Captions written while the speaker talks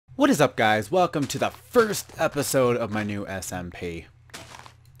What is up, guys? Welcome to the first episode of my new SMP.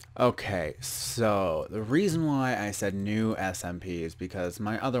 Okay, so the reason why I said new SMP is because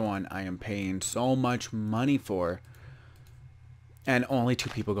my other one I am paying so much money for and only 2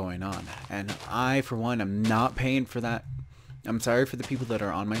 people going on. And I, for one, am not paying for that. I'm sorry for the people that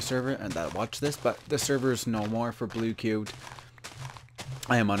are on my server and that watch this, but the server is no more for Blue Cubed.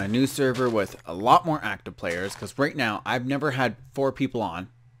 I am on a new server with a lot more active players because right now I've never had 4 people on.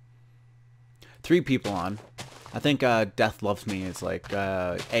 3 people on. I think Death Loves Me is like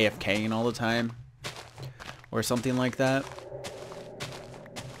AFKing all the time or something like that.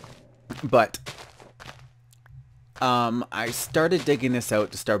 But I started digging this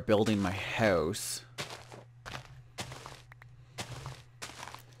out to start building my house.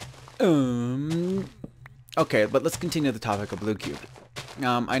 Okay, but let's continue the topic of Blue Cube.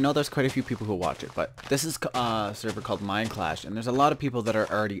 I know there's quite a few people who watch it, but this is a server called Mindclash, and there's a lot of people that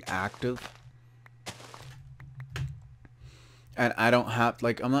are already active. And I don't have,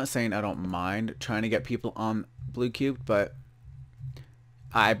 like, I'm not saying I don't mind trying to get people on Blue Cube, but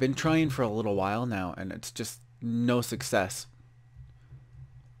I've been trying for a little while now, and it's just no success.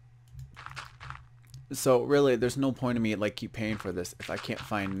 So really, there's no point in me, like, keep paying for this if I can't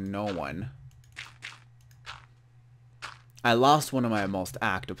find no one. I lost one of my most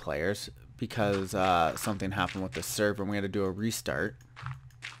active players because something happened with the server and we had to do a restart.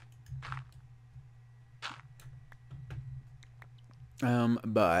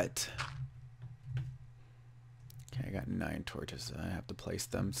 But okay, I got 9 torches. I have to place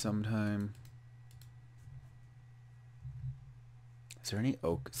them sometime. Is there any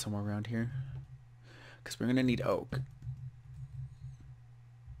oak somewhere around here? Because we're gonna need oak.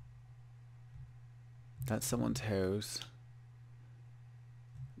 That's someone's house.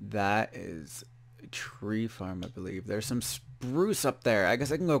 That is a tree farm, I believe. There's some spruce up there. I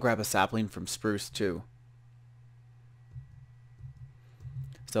guess I can go grab a sapling from spruce too.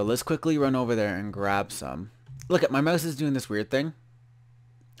 So let's quickly run over there and grab some. Look at my mouse is doing this weird thing.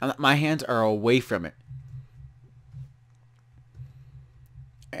 My hands are away from it.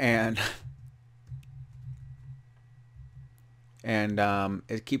 And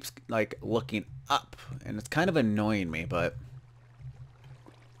it keeps like looking up and it's kind of annoying me, but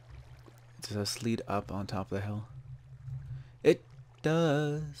does this lead up on top of the hill? It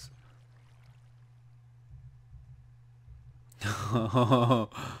does.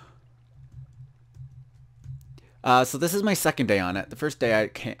 So this is my second day on it. The first day I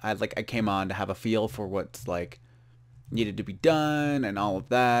came on to have a feel for what's like needed to be done and all of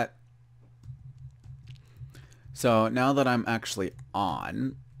that. So now that I'm actually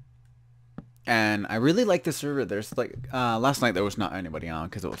on, and I really like the server. There's like last night there was not anybody on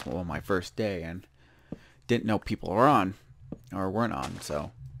because it was my first day and didn't know people were on or weren't on.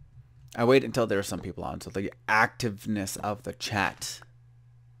 So I wait until there are some people on, so the activeness of the chat.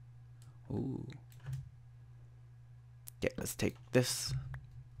 Ooh. Okay, let's take this.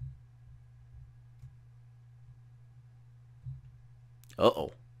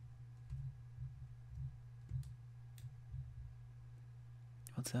 Uh-oh.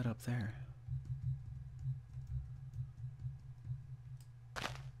 What's that up there?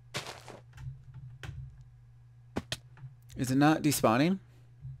 Is it not despawning?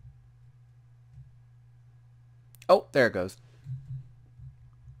 Oh, there it goes.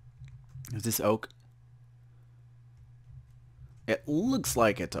 Is this oak? It looks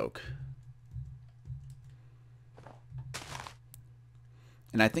like it's oak.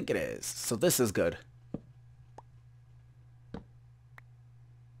 And I think it is. So this is good.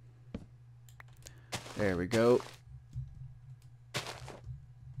 There we go.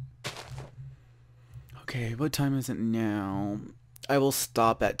 Okay, what time is it now? I will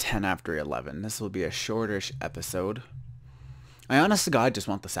stop at 10 after 11. This will be a shortish episode. I honest to God just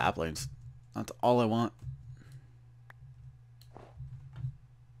want the saplings. That's all I want.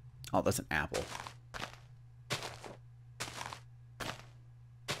 Oh, that's an apple.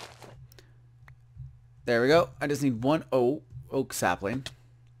 There we go. I just need 1 oak sapling.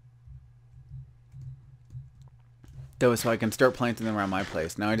 That was so I can start planting them around my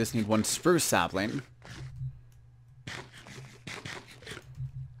place. Now I just need 1 spruce sapling.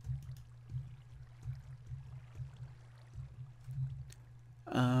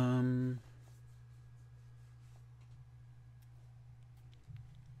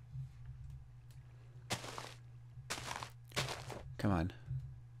 Come on.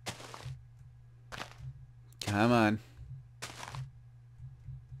 Come on.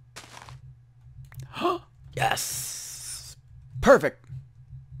 Yes! Perfect!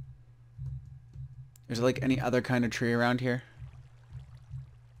 Is there like any other kind of tree around here?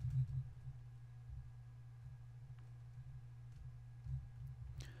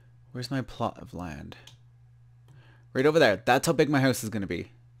 Where's my plot of land? Right over there. That's how big my house is going to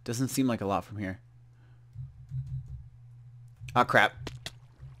be. Doesn't seem like a lot from here. Oh, crap.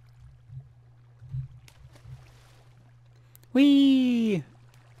 Whee!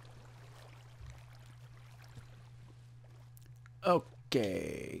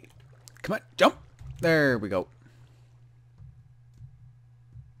 Okay. Come on, jump! There we go.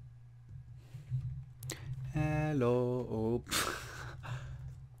 Hello.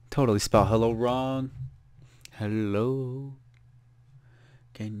 Totally spelled hello wrong. Hello.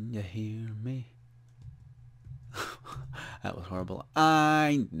 Can you hear me? That was horrible.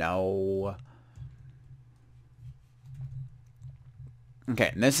 I know.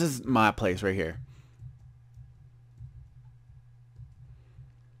 Okay, and this is my place right here.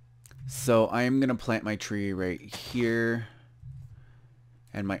 So I am going to plant my tree right here.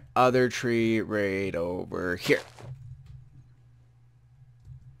 And my other tree right over here.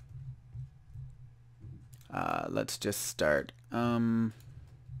 Let's just start.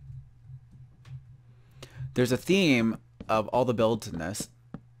 There's a theme of all the builds in this.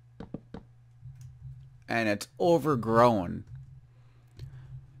 And it's overgrown.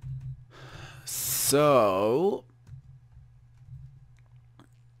 So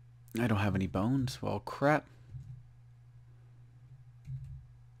I don't have any bones. Well, crap.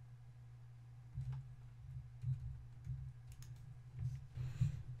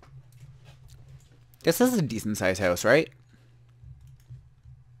 This is a decent sized house, right?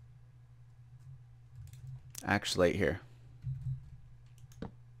 Actually, here.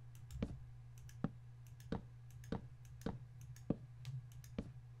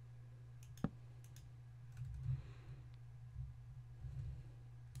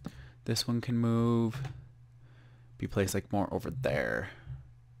 This one can move. Be placed like more over there.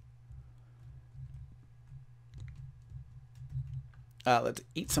 Let's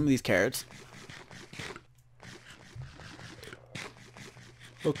eat some of these carrots.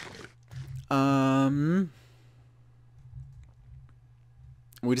 Okay.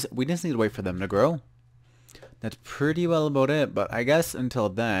 We just need to wait for them to grow. That's pretty well about it, but I guess until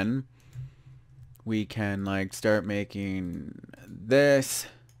then we can like start making this.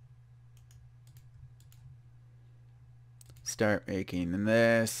 Start making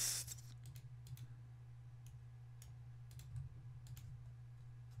this.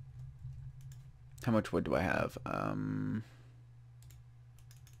 How much wood do I have?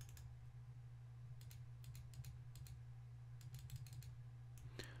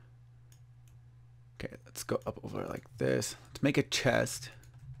 Okay, let's go up over like this. Let's make a chest.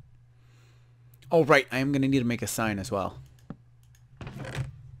 Oh, right. I am going to need to make a sign as well.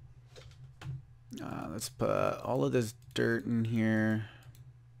 Let's put all of this dirt in here.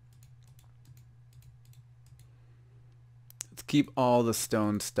 Let's keep all the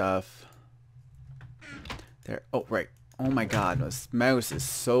stone stuff. There. Oh, right. Oh my god. This mouse is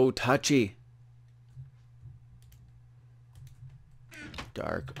so touchy.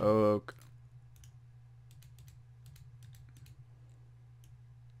 Dark oak.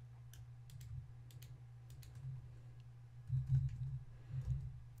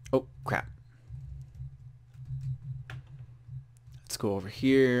 Oh, crap. Let's go over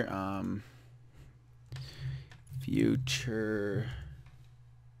here. Future.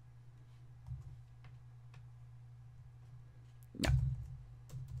 No.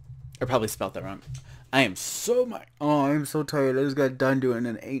 I probably spelled that wrong. I am so I'm so tired. I just got done doing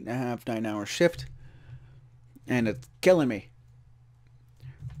an 8.5, 9-hour shift. And it's killing me.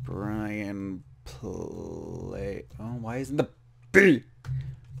 Brian play. Oh, why isn't the B?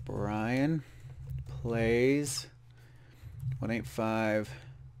 Brian plays 185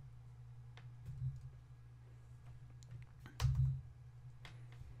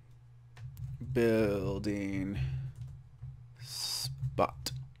 building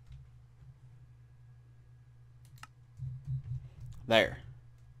spot. There.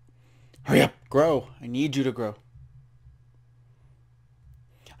 Hurry up, grow. I need you to grow.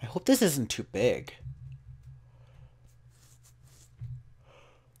 I hope this isn't too big.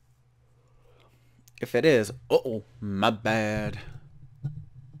 If it is, uh-oh, my bad.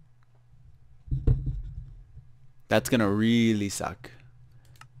 That's gonna really suck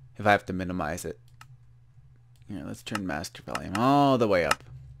if I have to minimize it. Here, let's turn master volume all the way up.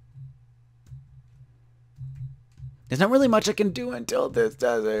 There's not really much I can do until this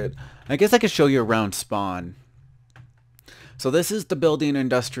does it. I guess I could show you around spawn. So this is the building,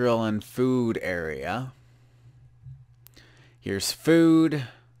 industrial, and food area. Here's food.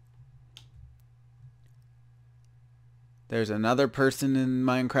 There's another person in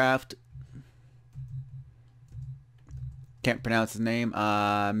Minecraft. Can't pronounce his name.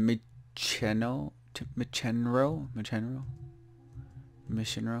 Michenro?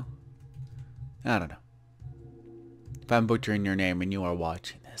 I don't know. If I'm butchering your name and you are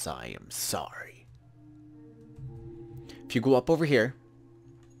watching this, I am sorry. If you go up over here...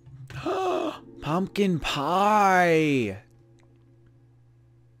 Pumpkin pie!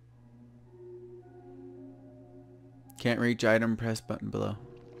 Can't reach item, press button below.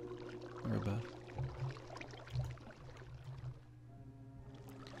 Or above.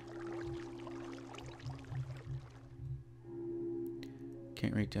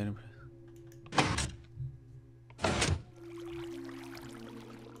 Can't reach item.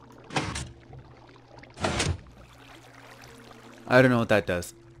 I don't know what that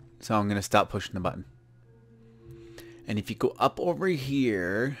does. So I'm going to stop pushing the button. And if you go up over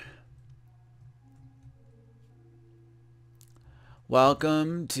here...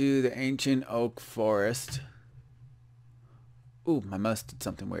 Welcome to the ancient oak forest. Ooh, my mouse did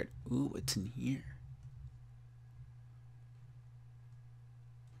something weird. Ooh, what's in here?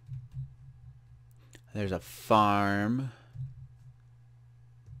 There's a farm.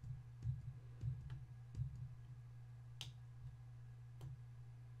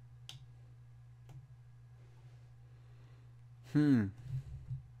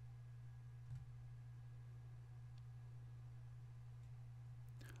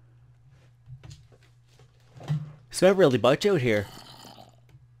 So I really much out here.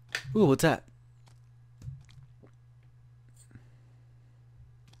 Ooh, what's that?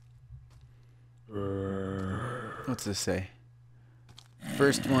 What's this say?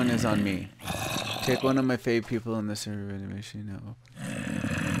 First one is on me. Take one of my fave people in the server animation now.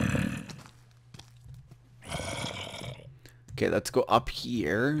 Okay, let's go up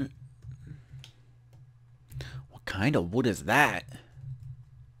here. What kind of wood is that?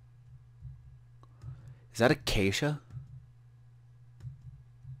 Is that acacia?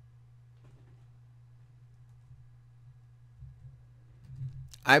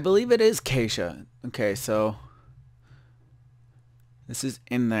 I believe it is acacia. Okay, so this is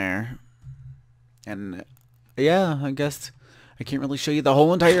in there. And yeah, I guess I can't really show you the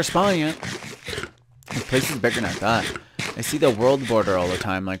whole entire spawn yet. The place is bigger than I thought. I see the world border all the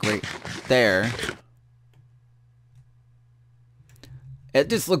time, like right there. It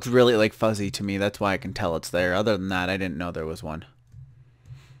just looks really like fuzzy to me. That's why I can tell it's there. Other than that, I didn't know there was one.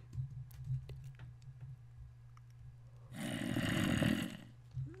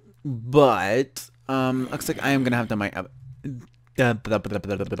 But looks like I am gonna have to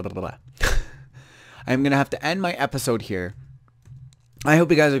I'm gonna have to end my episode here. I hope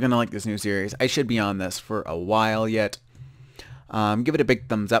you guys are gonna like this new series. I should be on this for a while yet. Give it a big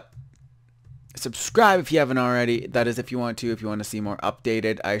thumbs up. Subscribe if you haven't already. That is if you want to see more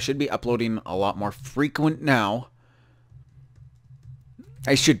updated. I should be uploading a lot more frequent now.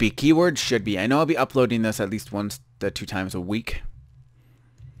 I should be. Keywords should be. I know I'll be uploading this at least once to 2 times a week.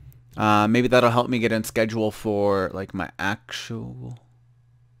 Maybe that'll help me get in schedule for like my actual...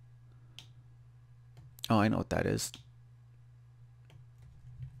 Oh, I know what that is.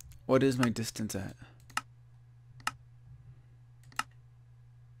 What is my distance at?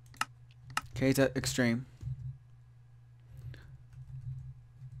 Okay, it's at extreme.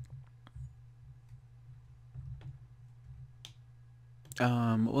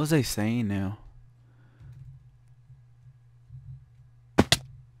 What was I saying now?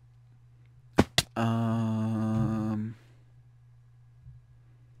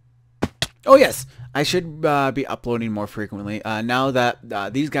 Oh yes, I should be uploading more frequently. Now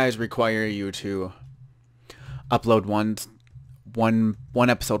that these guys require you to upload one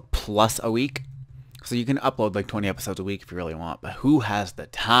episode plus a week, so you can upload like 20 episodes a week if you really want. But who has the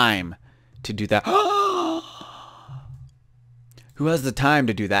time to do that? Who has the time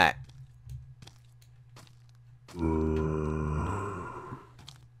to do that?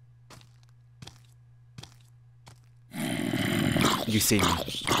 You see me.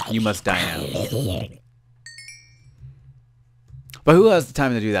 You must die now. But who has the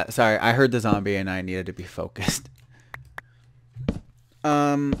time to do that? Sorry, I heard the zombie and I needed to be focused.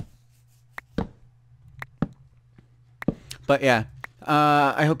 But yeah.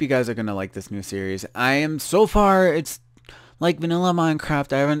 I hope you guys are gonna like this new series. So far, it's like vanilla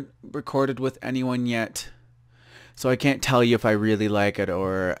Minecraft. I haven't recorded with anyone yet. So I can't tell you if I really like it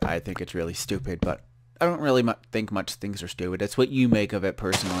or I think it's really stupid, but I don't really think much things are stupid. It's what you make of it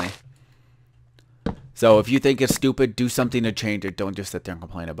personally. So if you think it's stupid, do something to change it. Don't just sit there and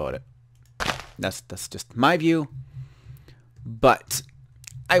complain about it. That's just my view. But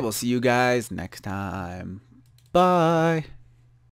I will see you guys next time. Bye.